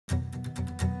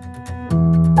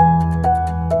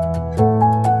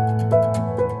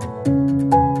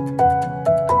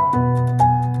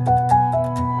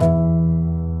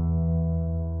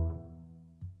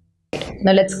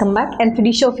Now let's come back and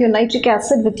finish off your nitric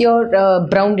acid with your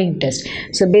Browning test.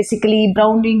 So basically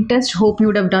Browning test, hope you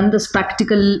would have done this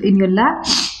practical in your lab.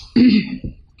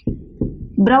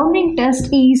 Browning test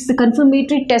is the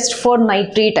confirmatory test for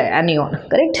nitrate anion,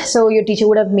 correct? So your teacher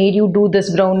would have made you do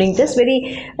this Browning test,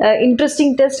 very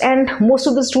interesting test, and most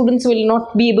of the students will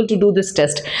not be able to do this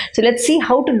test. So let's see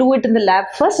how to do it in the lab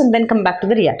first and then come back to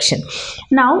the reaction.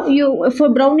 Now for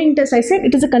Browning test, I said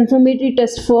it is a confirmatory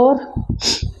test for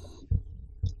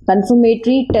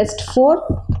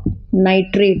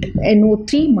nitrate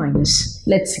NO3 minus.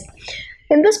 Let's see.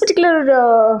 In this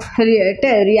particular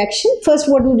reaction, first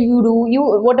what would you do?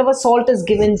 Whatever salt is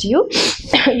given to you,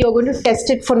 you're going to test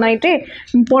it for nitrate.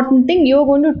 Important thing, you're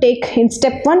going to take in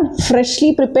step 1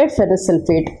 freshly prepared ferrous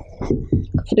sulfate.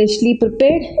 Freshly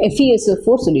prepared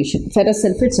FeSO4 solution, ferrous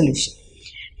sulfate solution.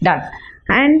 Done.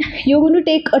 And you're going to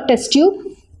take a test tube.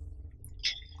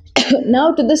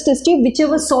 Now to this test tube,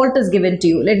 whichever salt is given to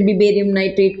you, let it be barium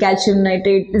nitrate, calcium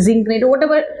nitrate, zinc nitrate,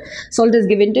 whatever salt is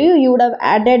given to you, you would have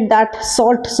added that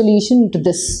salt solution to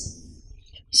this.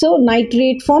 So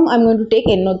nitrate form, I'm going to take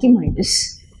NO3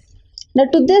 minus. Now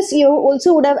to this, you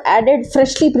also would have added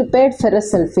freshly prepared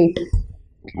ferrous sulfate.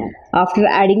 After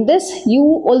adding this, you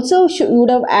also would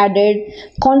have added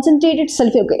concentrated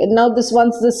sulfate. Okay, now this,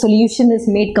 once the solution is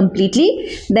made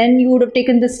completely, then you would have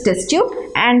taken this test tube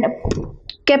and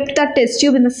kept that test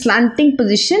tube in the slanting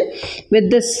position with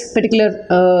this particular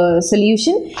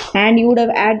solution, and you would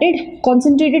have added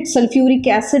concentrated sulfuric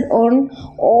acid on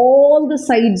all the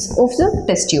sides of the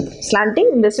test tube, slanting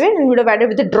in this way, and you would have added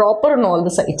with a dropper on all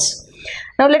the sides.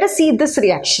 Now let us see this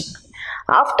reaction.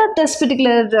 After this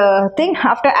particular thing,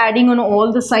 after adding on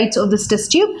all the sides of this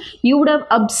test tube, you would have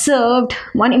observed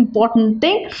one important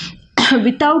thing.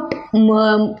 Without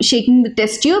shaking the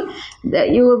test tube,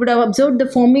 you would have observed the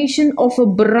formation of a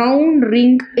brown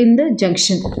ring in the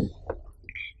junction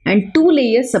and 2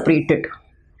 layers separated.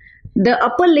 The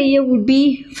upper layer would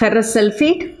be ferrous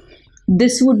sulfate,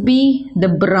 this would be the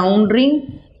brown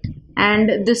ring,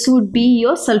 and this would be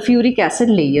your sulfuric acid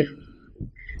layer.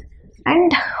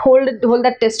 And hold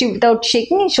that test tube without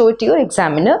shaking and show it to your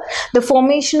examiner. The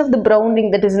formation of the brown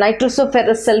ring, that is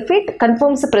nitrosoferrous sulfate,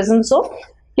 confirms the presence of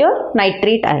your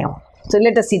nitrate ion. So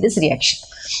let us see this reaction.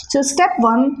 So step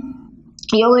 1,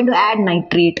 you are going to add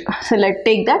nitrate. So let's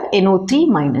take that NO3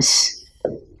 minus.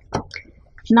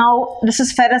 Now this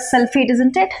is ferrous sulfate,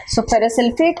 isn't it? So ferrous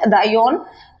sulfate, the ion,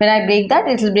 when I break that,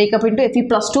 it will break up into Fe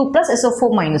plus 2 plus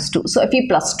SO4 minus 2. So Fe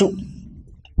plus 2.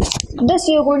 This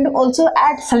you are going to also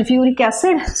add sulfuric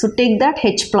acid. So take that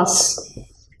H plus.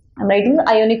 I am writing the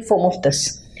ionic form of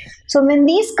this. So when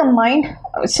these combine,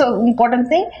 so important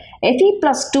thing, Fe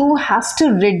plus 2 has to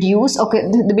reduce, okay,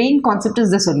 the main concept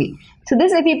is this only. So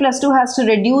this Fe plus 2 has to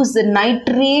reduce the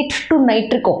nitrate to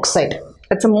nitric oxide.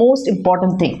 That's the most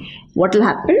important thing. What will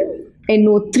happen?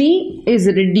 NO3 is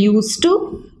reduced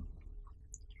to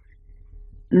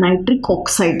nitric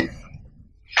oxide.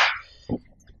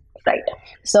 Right.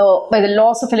 So by the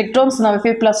loss of electrons, now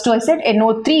Fe plus 2, I said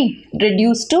NO3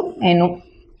 reduced to NO.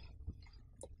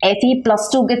 Fe plus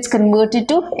 2 gets converted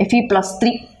to Fe plus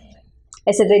 3.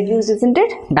 I said reduced, isn't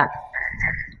it? Done.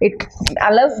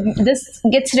 This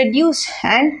gets reduced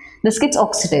and this gets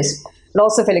oxidized.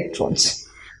 Loss of electrons.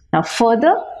 Now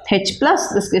further, H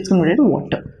plus, this gets converted to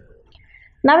water.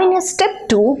 Now in your step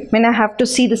 2, when I have to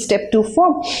see the step 2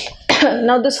 form,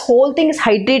 now this whole thing is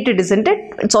hydrated, isn't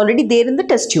it? It's already there in the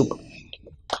test tube.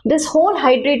 This whole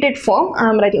hydrated form, I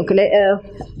am writing, okay,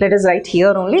 let us write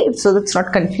here only so that's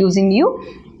not confusing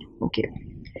you. Okay,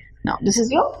 now this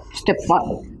is your step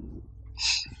 1.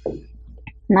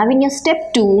 Now in your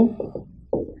step 2,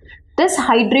 this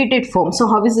hydrated form, so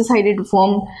how is this hydrated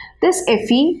form? This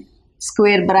Fe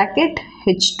square bracket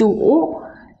H2O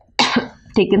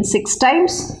taken 6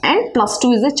 times and plus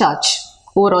 2 is the charge,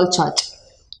 overall charge.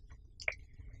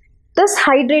 This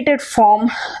hydrated form,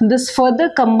 this further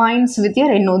combines with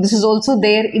your NO. This is also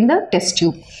there in the test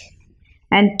tube.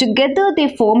 And together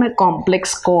they form a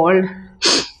complex called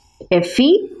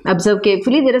Fe. Observe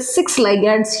carefully, there are 6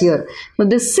 ligands here. Now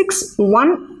this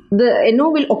the NO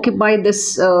will occupy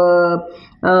this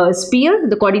sphere,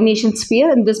 the coordination sphere,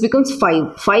 and this becomes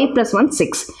 5. 5 plus 1,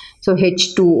 6. So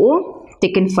H2O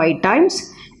taken 5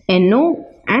 times, NO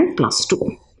and plus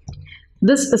 2.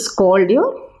 This is called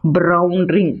your brown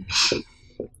ring.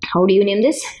 How do you name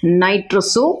this?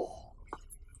 Nitroso,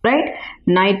 right?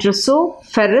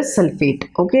 Nitrosoferrous sulfate.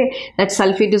 Okay, that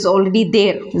sulfate is already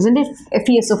there, isn't it?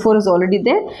 FeSO4 is already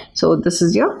there. So this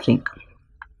is your ring.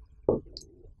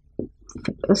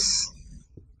 Ferrous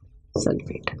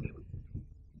sulfate.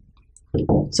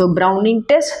 So Browning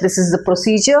test, this is the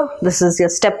procedure. This is your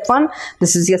step 1.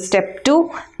 This is your step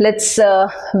 2. Let's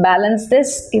balance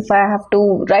this. If I have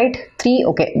to write 3,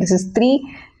 okay, this is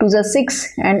 3, 2s are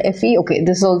 6, and Fe, okay,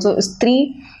 this also is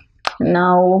 3.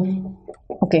 Now,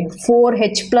 okay,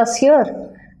 4H plus here,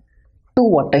 2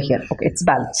 water here. Okay, it's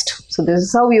balanced. So this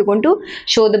is how you're going to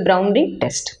show the Browning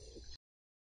test.